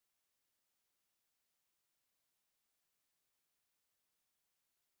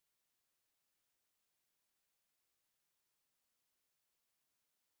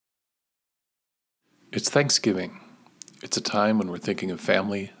It's Thanksgiving. It's a time when we're thinking of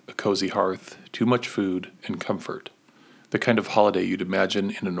family, a cozy hearth, too much food, and comfort. The kind of holiday you'd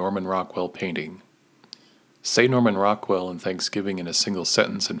imagine in a Norman Rockwell painting. Say Norman Rockwell and Thanksgiving in a single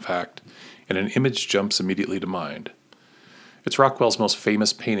sentence, in fact, and an image jumps immediately to mind. It's Rockwell's most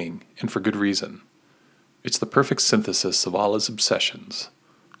famous painting, and for good reason. It's the perfect synthesis of all his obsessions: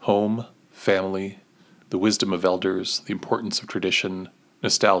 home, family, the wisdom of elders, the importance of tradition,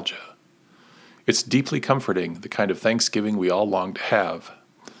 nostalgia. It's deeply comforting, the kind of Thanksgiving we all long to have.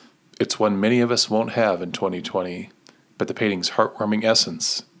 It's one many of us won't have in 2020, but the painting's heartwarming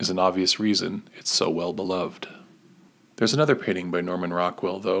essence is an obvious reason it's so well beloved. There's another painting by Norman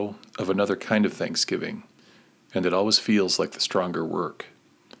Rockwell, though, of another kind of Thanksgiving, and it always feels like the stronger work.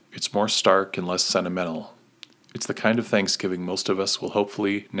 It's more stark and less sentimental. It's the kind of Thanksgiving most of us will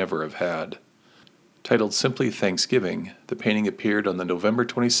hopefully never have had. Titled simply Thanksgiving, the painting appeared on the November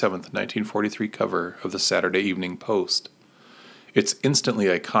 27, 1943 cover of the Saturday Evening Post. It's instantly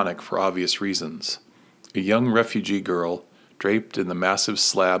iconic for obvious reasons. A young refugee girl, draped in the massive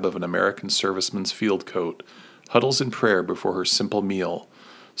slab of an American serviceman's field coat, huddles in prayer before her simple meal,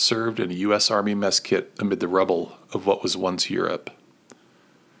 served in a U.S. Army mess kit amid the rubble of what was once Europe.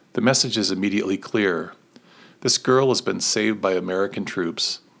 The message is immediately clear. This girl has been saved by American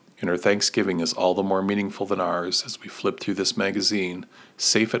troops, and her Thanksgiving is all the more meaningful than ours as we flip through this magazine,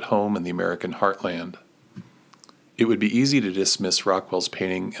 safe at home in the American heartland. It would be easy to dismiss Rockwell's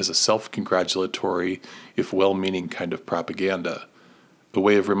painting as a self-congratulatory, if well-meaning kind of propaganda, a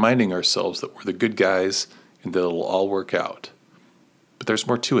way of reminding ourselves that we're the good guys and that it'll all work out. But there's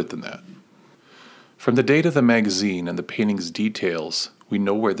more to it than that. From the date of the magazine and the painting's details, we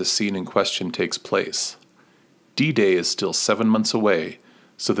know where the scene in question takes place. D-Day is still 7 months away,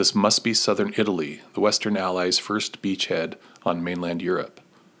 so this must be southern Italy, the Western Allies' first beachhead on mainland Europe.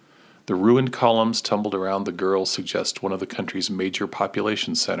 The ruined columns tumbled around the girl suggest one of the country's major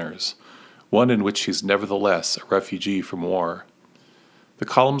population centers, one in which she's nevertheless a refugee from war. The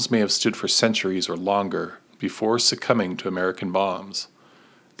columns may have stood for centuries or longer before succumbing to American bombs.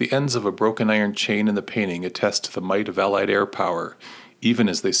 The ends of a broken iron chain in the painting attest to the might of Allied air power, even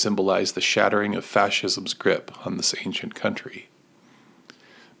as they symbolize the shattering of fascism's grip on this ancient country.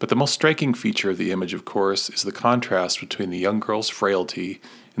 But the most striking feature of the image, of course, is the contrast between the young girl's frailty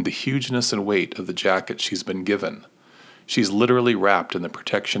and the hugeness and weight of the jacket she's been given. She's literally wrapped in the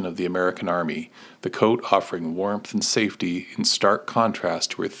protection of the American Army, the coat offering warmth and safety in stark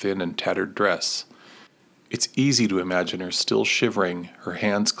contrast to her thin and tattered dress. It's easy to imagine her still shivering, her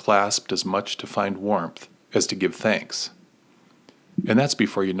hands clasped as much to find warmth as to give thanks. And that's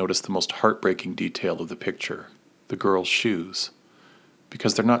before you notice the most heartbreaking detail of the picture, the girl's shoes.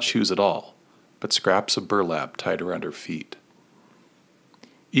 Because they're not shoes at all, but scraps of burlap tied around her feet.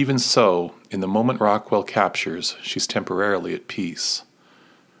 Even so, in the moment Rockwell captures, she's temporarily at peace.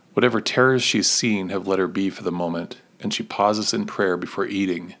 Whatever terrors she's seen have let her be for the moment, and she pauses in prayer before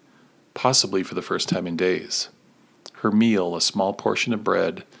eating, possibly for the first time in days. Her meal, a small portion of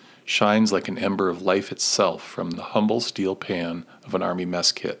bread, shines like an ember of life itself from the humble steel pan of an army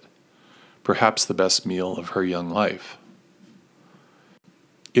mess kit, perhaps the best meal of her young life.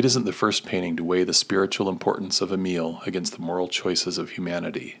 It isn't the first painting to weigh the spiritual importance of a meal against the moral choices of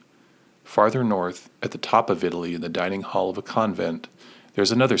humanity. Farther north, at the top of Italy in the dining hall of a convent,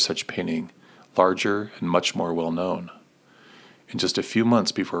 there's another such painting, larger and much more well known. In just a few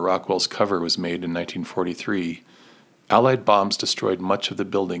months before Rockwell's cover was made in 1943, Allied bombs destroyed much of the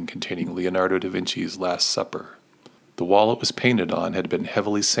building containing Leonardo da Vinci's Last Supper. The wall it was painted on had been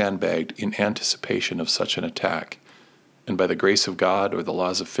heavily sandbagged in anticipation of such an attack, and by the grace of God or the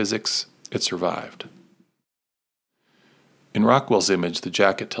laws of physics, it survived. In Rockwell's image, the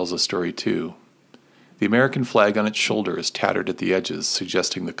jacket tells a story too. The American flag on its shoulder is tattered at the edges,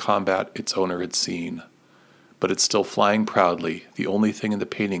 suggesting the combat its owner had seen. But it's still flying proudly, the only thing in the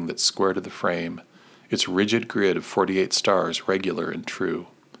painting that's square to the frame, its rigid grid of 48 stars regular and true.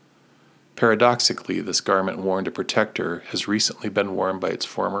 Paradoxically, this garment worn to protect her has recently been worn by its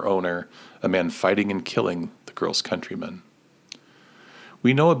former owner, a man fighting and killing the girl's countrymen.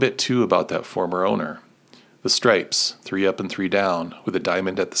 We know a bit too about that former owner. The stripes, 3 up and 3 down, with a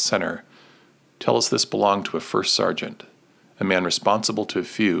diamond at the center, tell us this belonged to a first sergeant, a man responsible to a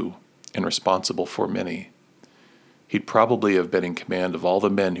few and responsible for many. He'd probably have been in command of all the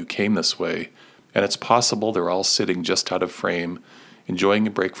men who came this way, and it's possible they're all sitting just out of frame, enjoying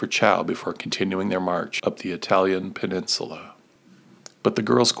a break for chow before continuing their march up the Italian peninsula. But the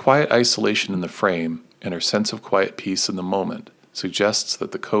girl's quiet isolation in the frame and her sense of quiet peace in the moment suggests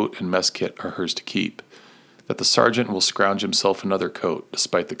that the coat and mess kit are hers to keep, that the sergeant will scrounge himself another coat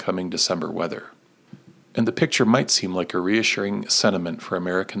despite the coming December weather. And the picture might seem like a reassuring sentiment for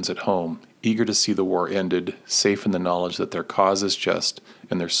Americans at home, eager to see the war ended, safe in the knowledge that their cause is just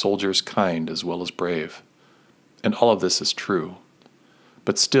and their soldiers kind as well as brave. And all of this is true.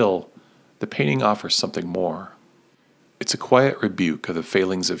 But still, the painting offers something more. It's a quiet rebuke of the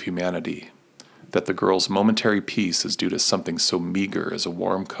failings of humanity, that the girl's momentary peace is due to something so meager as a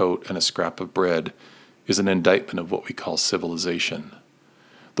warm coat and a scrap of bread is an indictment of what we call civilization.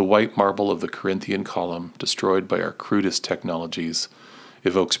 The white marble of the Corinthian column, destroyed by our crudest technologies,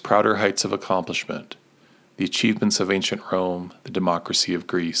 evokes prouder heights of accomplishment, the achievements of ancient Rome, the democracy of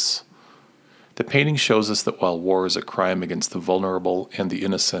Greece. The painting shows us that while war is a crime against the vulnerable and the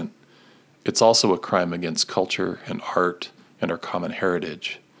innocent, it's also a crime against culture and art and our common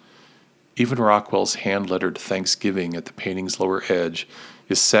heritage. Even Rockwell's hand-lettered thanksgiving at the painting's lower edge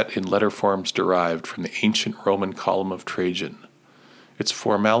is set in letter forms derived from the ancient Roman column of Trajan. Its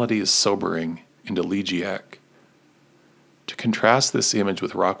formality is sobering and elegiac. To contrast this image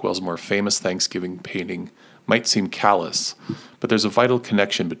with Rockwell's more famous Thanksgiving painting might seem callous, but there's a vital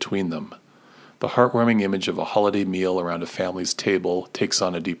connection between them. The heartwarming image of a holiday meal around a family's table takes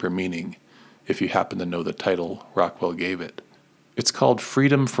on a deeper meaning, if you happen to know the title Rockwell gave it. It's called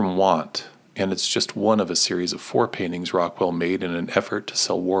Freedom from Want, and it's just one of a series of 4 paintings Rockwell made in an effort to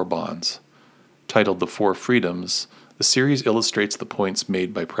sell war bonds. Titled The Four Freedoms, the series illustrates the points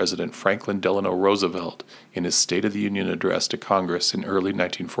made by President Franklin Delano Roosevelt in his State of the Union address to Congress in early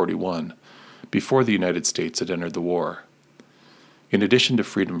 1941, before the United States had entered the war. In addition to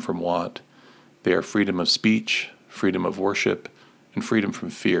freedom from want, they are freedom of speech, freedom of worship, and freedom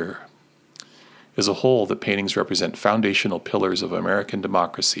from fear. As a whole, the paintings represent foundational pillars of American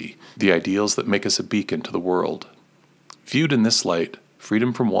democracy, the ideals that make us a beacon to the world. Viewed in this light,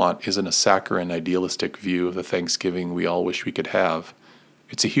 freedom from want isn't a saccharine, idealistic view of the Thanksgiving we all wish we could have.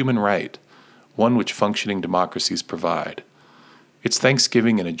 It's a human right, one which functioning democracies provide. It's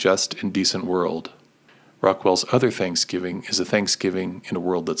Thanksgiving in a just and decent world. Rockwell's other Thanksgiving is a Thanksgiving in a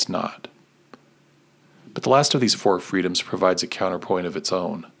world that's not. But the last of these 4 freedoms provides a counterpoint of its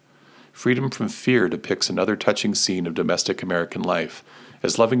own. Freedom from fear depicts another touching scene of domestic American life,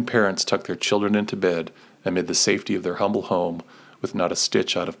 as loving parents tuck their children into bed amid the safety of their humble home with not a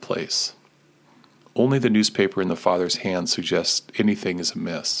stitch out of place. Only the newspaper in the father's hand suggests anything is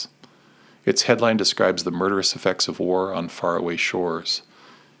amiss. Its headline describes the murderous effects of war on faraway shores.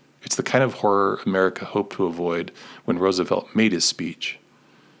 It's the kind of horror America hoped to avoid when Roosevelt made his speech,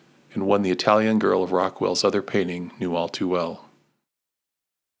 and one the Italian girl of Rockwell's other painting knew all too well.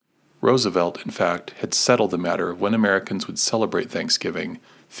 Roosevelt, in fact, had settled the matter of when Americans would celebrate Thanksgiving,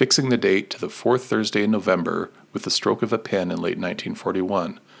 fixing the date to the 4th Thursday in November with the stroke of a pen in late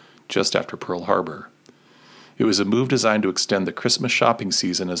 1941, just after Pearl Harbor. It was a move designed to extend the Christmas shopping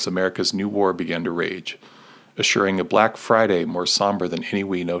season as America's new war began to rage, assuring a Black Friday more somber than any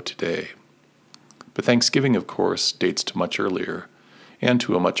we know today. But Thanksgiving, of course, dates to much earlier, and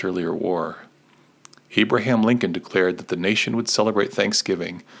to a much earlier war. Abraham Lincoln declared that the nation would celebrate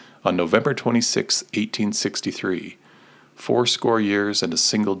Thanksgiving on November 26, 1863, 80 years and a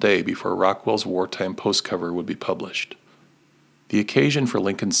single day before Rockwell's wartime postcover would be published. The occasion for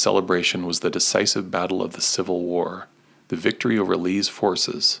Lincoln's celebration was the decisive battle of the Civil War, the victory over Lee's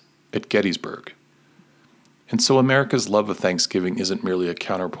forces at Gettysburg. And so America's love of Thanksgiving isn't merely a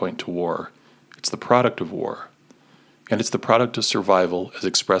counterpoint to war, it's the product of war. And it's the product of survival as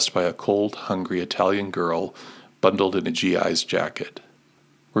expressed by a cold, hungry Italian girl bundled in a GI's jacket.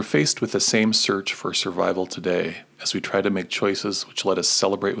 We're faced with the same search for survival today as we try to make choices which let us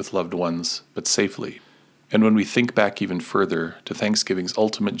celebrate with loved ones, but safely. And when we think back even further to Thanksgiving's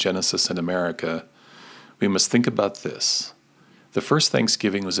ultimate genesis in America, we must think about this. The first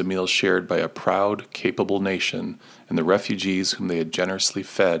Thanksgiving was a meal shared by a proud, capable nation and the refugees whom they had generously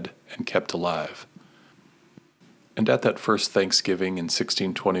fed and kept alive. And at that first Thanksgiving in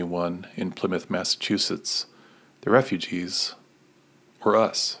 1621 in Plymouth, Massachusetts, the refugees were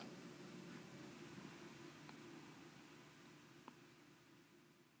us.